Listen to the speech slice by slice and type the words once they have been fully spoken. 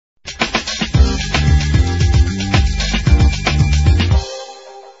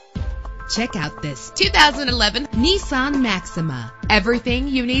Check out this 2011 Nissan Maxima. Everything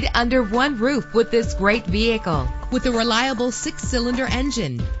you need under one roof with this great vehicle. With a reliable 6-cylinder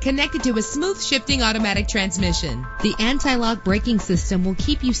engine connected to a smooth shifting automatic transmission, the anti-lock braking system will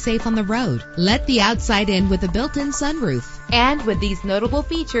keep you safe on the road. Let the outside in with a built-in sunroof. And with these notable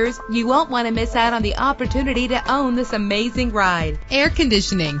features, you won't want to miss out on the opportunity to own this amazing ride. Air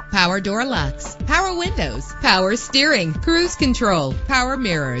conditioning, power door locks, power windows, power steering, cruise control, power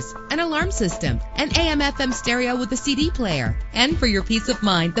mirrors, an alarm system, an AM/FM stereo with a CD player. And for your peace of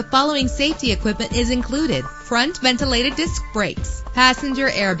mind, the following safety equipment is included: front ventilated disc brakes, passenger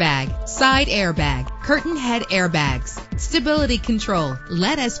airbag, side airbag, curtain head airbags, stability control.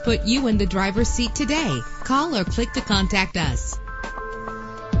 Let us put you in the driver's seat today. Call or click to contact us.